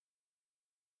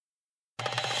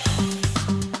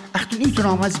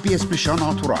برنامج SBS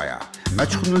بشان ترايا ما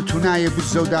تشخنوا التناية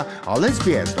بالزودة على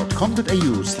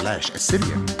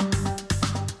sbs.com.au/Assyrian.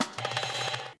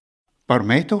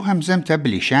 برميتو همزمتا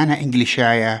بلشانة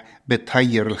إنجليشاية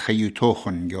بتغير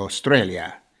الخيوتوخن جو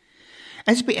أستراليا.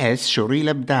 SBS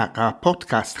شوريلة بداقة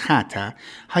بودكاست خاتا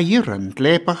هيرن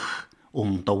تليبخ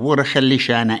ومطورة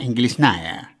خليشانة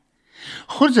إنجليسناية.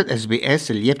 خرزت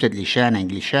SBS اللي يبتد لشانة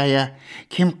إنجليشاية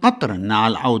كيم قطرن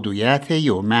على العوديات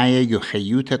يوماية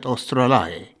يخيوتة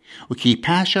أستراليا وكي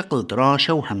باشق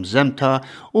الدراشة وهمزمتا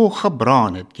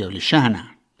وخبرانت جو لشانة.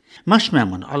 مش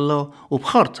من الله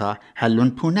وبخرطة هلون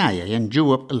بوناية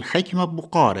ينجوب الحكمة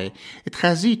بقارة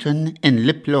اتخازيتن إن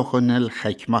لبلوخن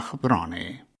الحكمة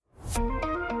خبرانة.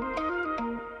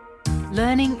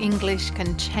 Learning English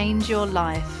can change your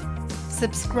life.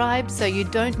 Subscribe so you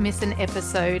don't miss an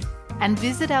episode and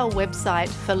visit our website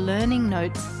for learning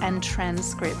notes and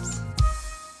transcripts.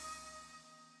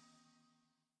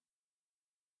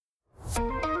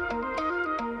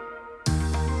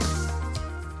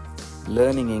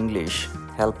 Learning English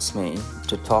helps me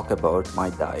to talk about my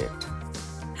diet.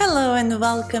 Hello and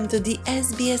welcome to the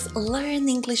SBS Learn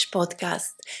English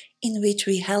podcast, in which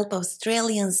we help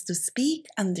Australians to speak,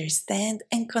 understand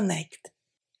and connect.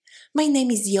 My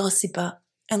name is Josipa,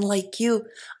 and like you,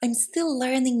 I'm still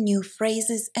learning new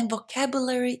phrases and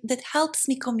vocabulary that helps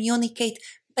me communicate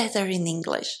better in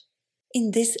English. In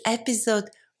this episode,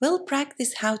 we'll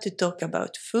practice how to talk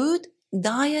about food,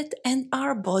 diet and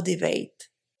our body weight.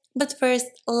 But first,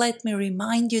 let me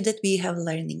remind you that we have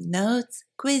learning notes,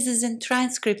 quizzes and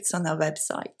transcripts on our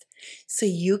website, so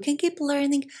you can keep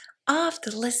learning after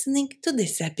listening to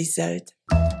this episode.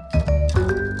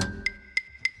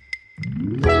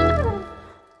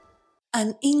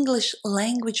 An English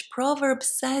language proverb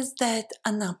says that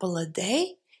an apple a day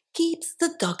keeps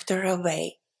the doctor away.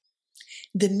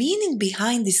 The meaning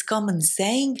behind this common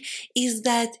saying is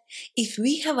that if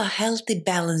we have a healthy,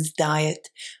 balanced diet,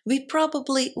 we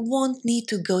probably won't need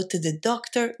to go to the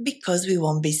doctor because we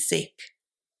won't be sick.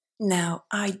 Now,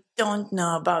 I don't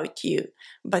know about you,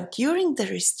 but during the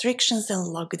restrictions and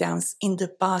lockdowns in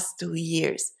the past 2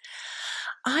 years,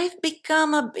 I've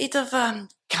become a bit of a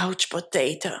couch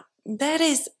potato. That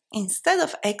is, instead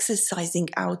of exercising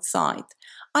outside,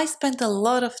 I spent a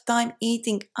lot of time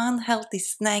eating unhealthy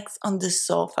snacks on the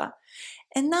sofa,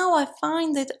 and now I find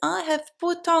that I have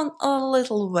put on a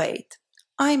little weight.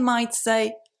 I might say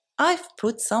I've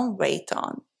put some weight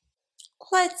on.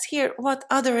 Let's hear what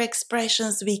other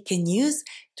expressions we can use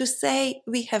to say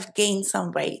we have gained some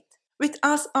weight. With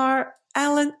us are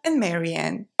Alan and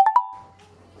Marianne.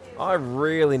 I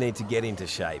really need to get into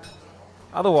shape.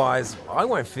 Otherwise, I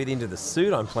won't fit into the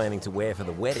suit I'm planning to wear for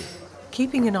the wedding.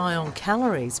 Keeping an eye on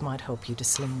calories might help you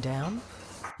to slim down.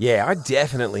 Yeah, I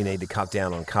definitely need to cut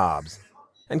down on carbs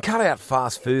and cut out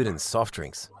fast food and soft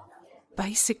drinks.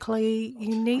 Basically,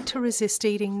 you need to resist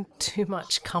eating too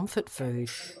much comfort food.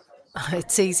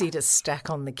 It's easy to stack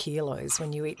on the kilos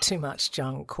when you eat too much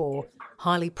junk or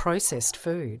highly processed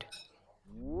food.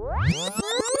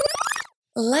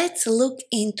 Let's look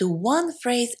into one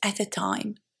phrase at a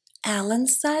time. Alan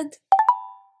said,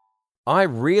 I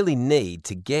really need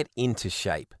to get into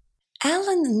shape.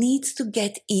 Alan needs to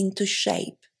get into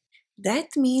shape. That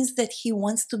means that he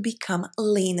wants to become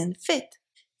lean and fit.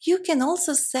 You can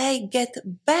also say get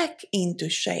back into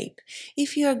shape if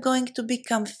you are going to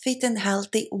become fit and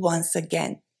healthy once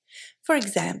again. For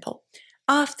example,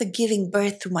 after giving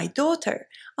birth to my daughter,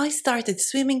 I started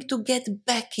swimming to get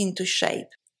back into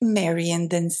shape. Marianne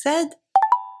then said,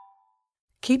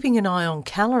 Keeping an eye on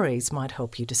calories might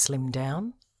help you to slim down.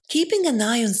 Keeping an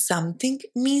eye on something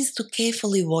means to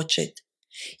carefully watch it.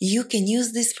 You can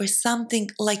use this for something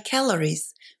like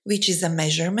calories, which is a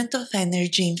measurement of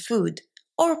energy in food,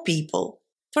 or people.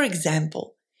 For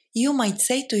example, you might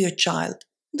say to your child,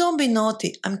 Don't be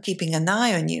naughty, I'm keeping an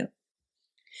eye on you.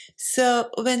 So,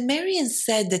 when Marianne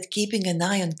said that keeping an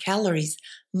eye on calories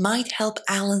might help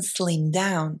Alan slim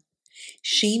down,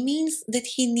 she means that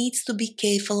he needs to be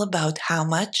careful about how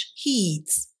much he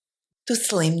eats. To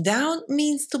slim down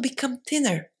means to become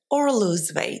thinner or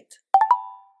lose weight.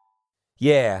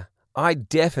 Yeah, I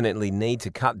definitely need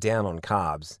to cut down on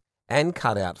carbs and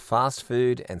cut out fast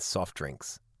food and soft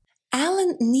drinks.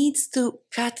 Alan needs to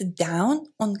cut down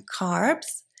on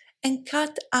carbs and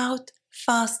cut out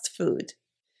fast food.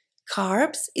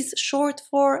 Carbs is short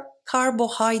for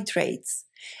carbohydrates.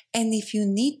 And if you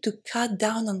need to cut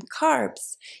down on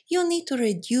carbs, you need to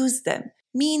reduce them,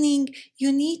 meaning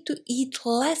you need to eat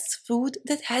less food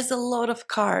that has a lot of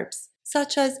carbs,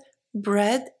 such as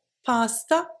bread,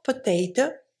 pasta,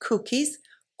 potato, cookies,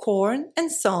 corn,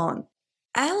 and so on.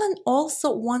 Alan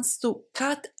also wants to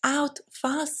cut out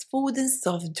fast food and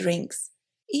soft drinks.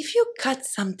 If you cut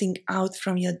something out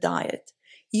from your diet,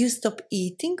 you stop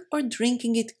eating or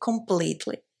drinking it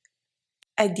completely.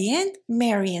 At the end,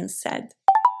 Marian said,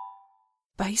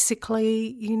 Basically,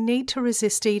 you need to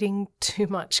resist eating too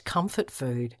much comfort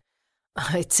food.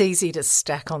 It's easy to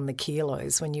stack on the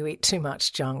kilos when you eat too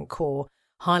much junk or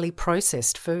highly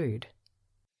processed food.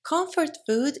 comfort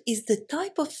food is the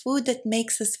type of food that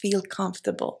makes us feel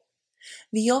comfortable.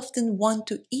 We often want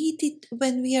to eat it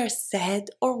when we are sad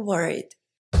or worried.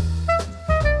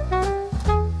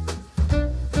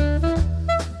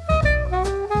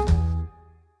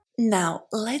 Now,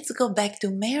 let's go back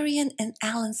to Marian and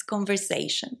Alan's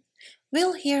conversation.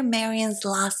 We'll hear Marian's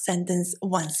last sentence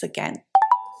once again.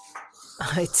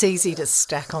 It's easy to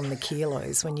stack on the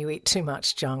kilos when you eat too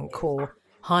much junk or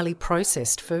highly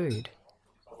processed food.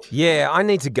 Yeah, I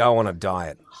need to go on a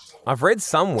diet. I've read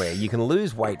somewhere you can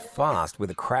lose weight fast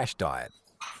with a crash diet.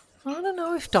 I don't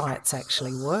know if diets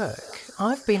actually work.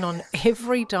 I've been on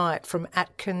every diet from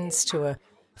Atkins to a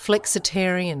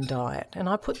flexitarian diet, and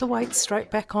I put the weight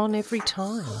straight back on every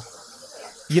time.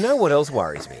 You know what else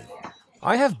worries me?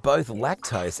 I have both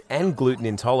lactose and gluten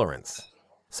intolerance,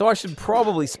 so I should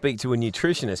probably speak to a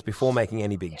nutritionist before making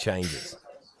any big changes.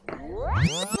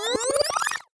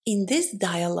 In this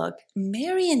dialogue,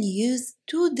 Marian used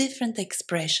two different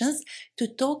expressions to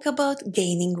talk about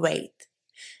gaining weight.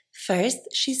 First,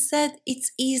 she said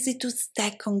it's easy to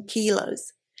stack on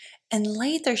kilos. And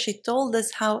later she told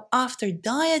us how after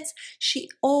diets, she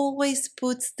always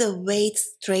puts the weight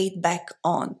straight back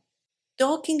on.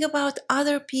 Talking about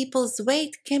other people's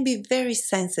weight can be very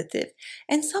sensitive,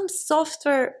 and some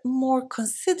softer, more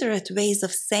considerate ways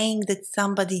of saying that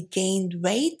somebody gained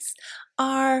weight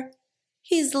are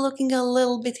he's looking a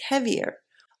little bit heavier,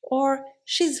 or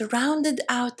she's rounded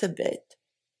out a bit.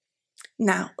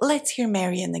 Now, let's hear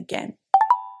Marian again.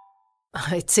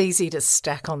 It's easy to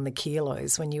stack on the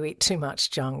kilos when you eat too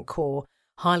much junk or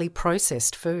highly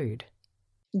processed food.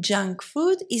 Junk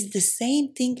food is the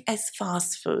same thing as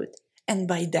fast food, and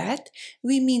by that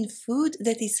we mean food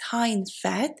that is high in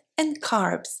fat and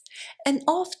carbs, and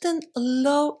often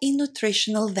low in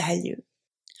nutritional value.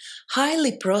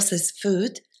 Highly processed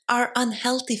food are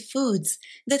unhealthy foods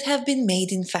that have been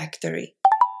made in factory.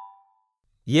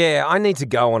 Yeah, I need to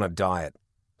go on a diet.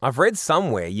 I've read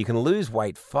somewhere you can lose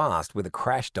weight fast with a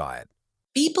crash diet.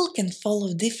 People can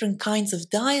follow different kinds of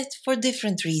diet for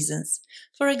different reasons.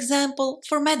 For example,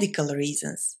 for medical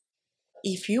reasons.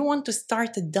 If you want to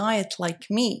start a diet like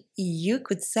me, you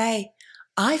could say,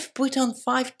 I've put on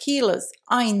 5 kilos,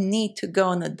 I need to go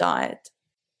on a diet.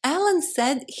 Alan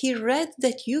said he read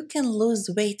that you can lose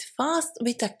weight fast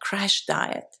with a crash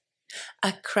diet.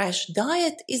 A crash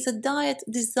diet is a diet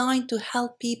designed to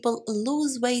help people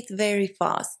lose weight very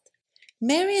fast.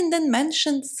 Marian then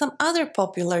mentioned some other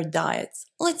popular diets.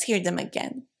 Let's hear them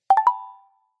again.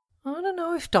 I don't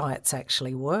know if diets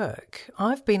actually work.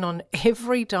 I've been on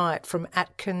every diet from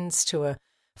Atkins to a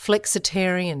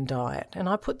flexitarian diet, and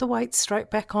I put the weight straight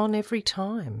back on every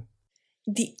time.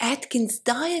 The Atkins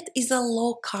diet is a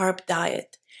low-carb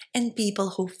diet, and people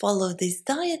who follow this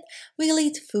diet will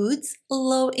eat foods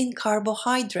low in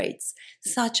carbohydrates,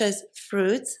 such as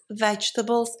fruits,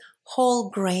 vegetables, whole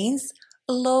grains,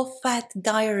 low-fat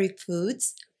dairy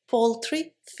foods,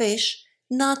 poultry, fish,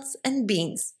 nuts, and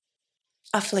beans.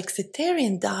 A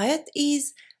flexitarian diet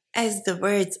is, as the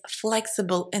words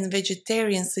flexible and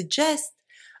vegetarian suggest,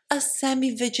 a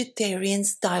semi-vegetarian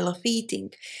style of eating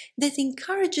that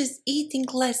encourages eating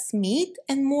less meat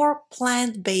and more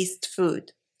plant-based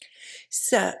food.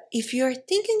 So, if you are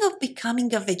thinking of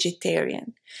becoming a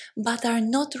vegetarian but are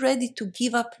not ready to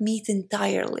give up meat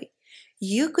entirely,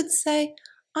 you could say,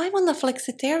 I'm on a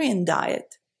flexitarian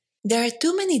diet. There are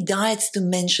too many diets to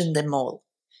mention them all.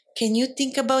 Can you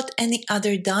think about any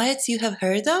other diets you have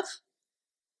heard of?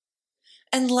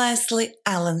 And lastly,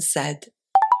 Alan said,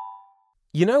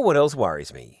 You know what else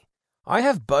worries me? I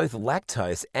have both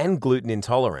lactose and gluten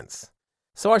intolerance,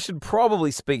 so I should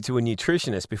probably speak to a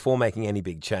nutritionist before making any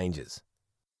big changes.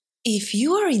 If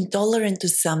you are intolerant to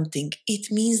something,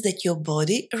 it means that your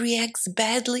body reacts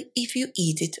badly if you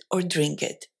eat it or drink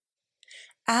it.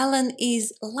 Alan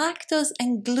is lactose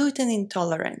and gluten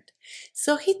intolerant,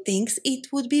 so he thinks it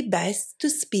would be best to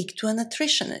speak to a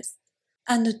nutritionist.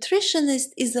 A nutritionist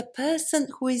is a person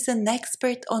who is an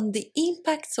expert on the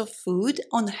impacts of food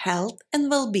on health and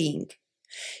well-being.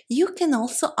 You can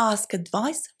also ask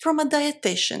advice from a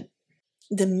dietitian.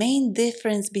 The main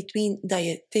difference between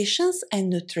dietitians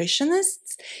and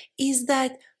nutritionists is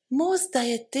that Most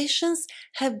dietitians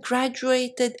have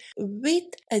graduated with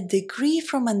a degree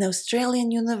from an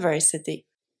Australian university.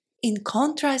 In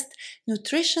contrast,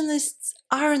 nutritionists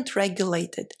aren't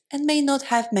regulated and may not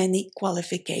have many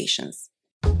qualifications.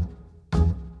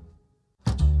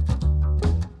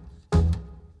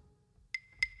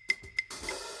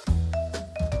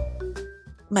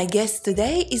 My guest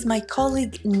today is my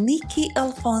colleague Nikki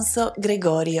Alfonso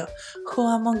Gregorio, who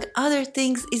among other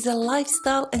things is a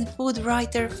lifestyle and food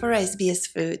writer for SBS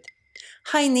Food.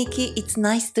 Hi Nikki, it's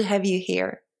nice to have you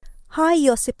here. Hi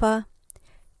Josipa.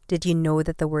 Did you know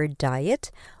that the word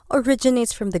diet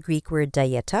originates from the Greek word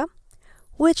dieta,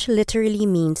 which literally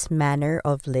means manner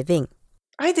of living?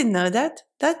 I didn't know that.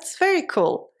 That's very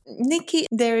cool. Nikki,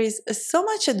 there is so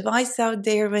much advice out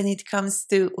there when it comes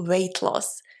to weight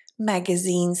loss.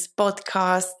 Magazines,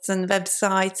 podcasts, and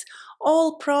websites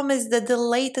all promise that the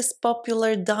latest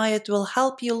popular diet will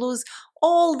help you lose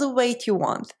all the weight you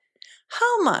want.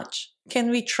 How much can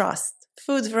we trust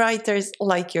food writers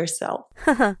like yourself?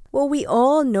 Well, we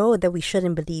all know that we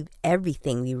shouldn't believe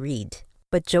everything we read.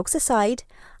 But jokes aside,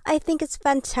 I think it's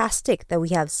fantastic that we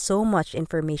have so much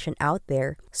information out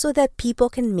there so that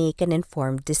people can make an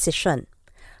informed decision.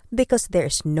 Because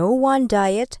there's no one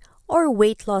diet or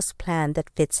weight loss plan that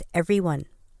fits everyone.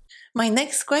 My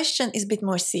next question is a bit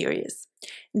more serious.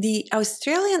 The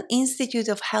Australian Institute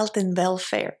of Health and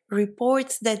Welfare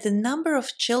reports that the number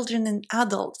of children and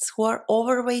adults who are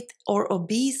overweight or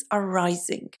obese are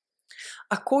rising.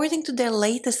 According to their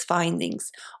latest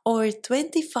findings, over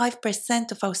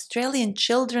 25% of Australian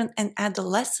children and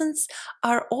adolescents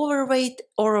are overweight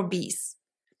or obese.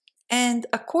 And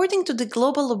according to the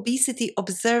Global Obesity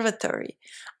Observatory,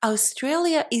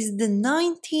 Australia is the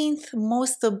 19th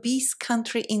most obese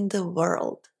country in the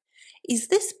world. Is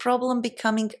this problem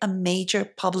becoming a major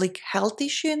public health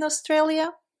issue in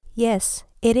Australia? Yes,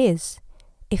 it is.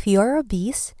 If you're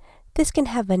obese, this can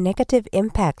have a negative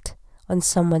impact on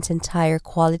someone's entire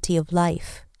quality of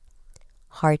life.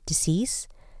 Heart disease,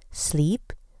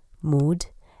 sleep, mood,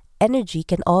 energy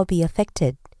can all be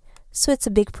affected. So it's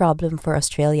a big problem for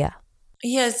Australia.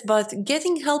 Yes, but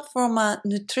getting help from a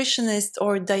nutritionist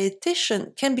or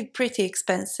dietitian can be pretty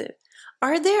expensive.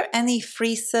 Are there any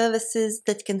free services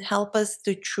that can help us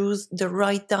to choose the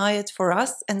right diet for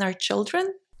us and our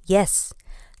children? Yes,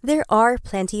 there are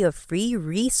plenty of free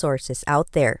resources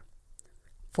out there.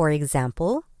 For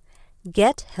example,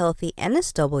 Get Healthy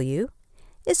NSW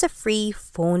is a free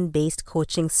phone-based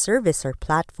coaching service or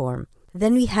platform.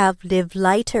 Then we have Live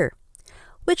Lighter,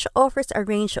 which offers a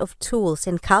range of tools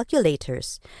and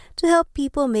calculators to help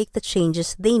people make the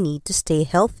changes they need to stay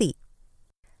healthy.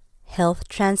 Health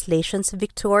Translations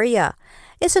Victoria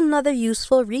is another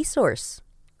useful resource.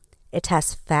 It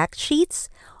has fact sheets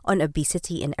on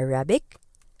obesity in Arabic,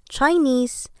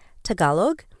 Chinese,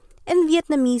 Tagalog, and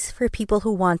Vietnamese for people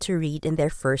who want to read in their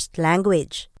first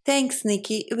language. Thanks,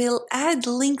 Nikki. We'll add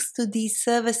links to these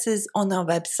services on our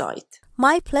website.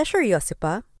 My pleasure,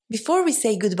 Josipa. Before we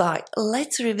say goodbye,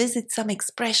 let's revisit some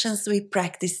expressions we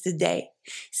practiced today.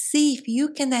 See if you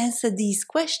can answer these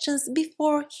questions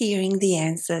before hearing the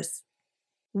answers.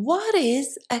 What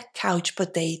is a couch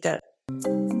potato?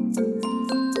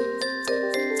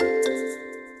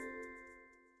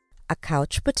 A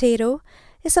couch potato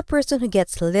is a person who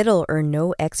gets little or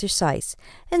no exercise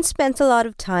and spends a lot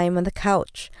of time on the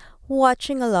couch,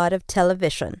 watching a lot of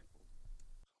television.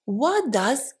 What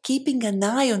does keeping an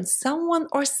eye on someone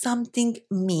or something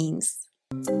means?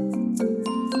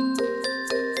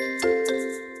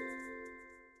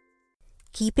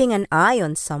 Keeping an eye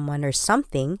on someone or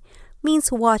something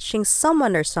means watching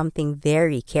someone or something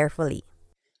very carefully.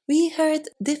 We heard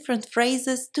different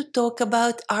phrases to talk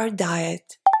about our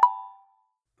diet.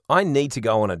 I need to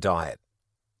go on a diet.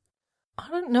 I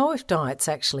don't know if diets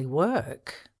actually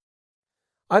work.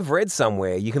 I've read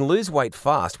somewhere you can lose weight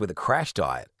fast with a crash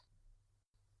diet.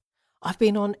 I've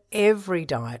been on every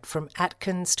diet from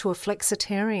Atkins to a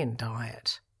flexitarian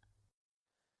diet.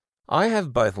 I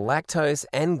have both lactose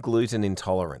and gluten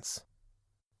intolerance.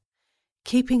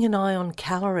 Keeping an eye on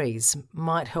calories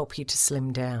might help you to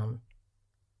slim down.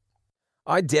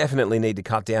 I definitely need to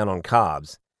cut down on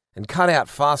carbs and cut out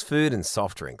fast food and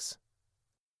soft drinks.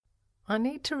 I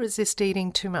need to resist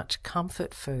eating too much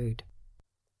comfort food.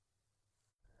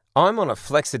 I'm on a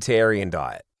flexitarian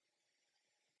diet.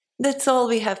 That's all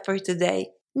we have for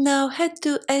today. Now head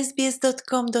to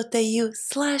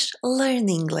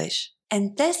sbs.com.au/learnenglish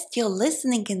and test your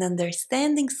listening and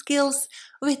understanding skills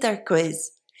with our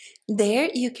quiz.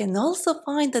 There you can also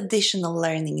find additional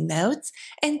learning notes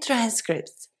and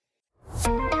transcripts.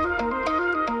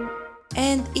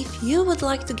 And if you would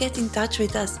like to get in touch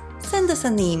with us, send us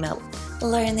an email.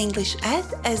 Learn English at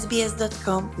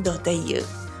sbs.com.au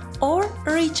or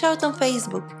reach out on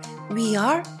Facebook. We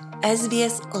are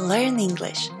SBS Learn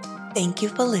English. Thank you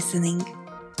for listening.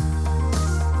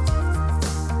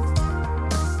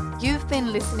 You've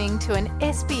been listening to an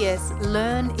SBS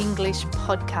Learn English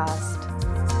podcast.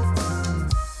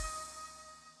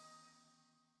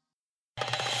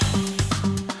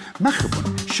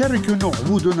 مخبون شاركونا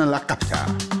عبودنا لقبتها.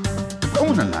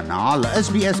 تابعونا لنا على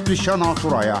SBS بلشانة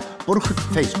ترايا برخة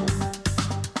فيسبوك.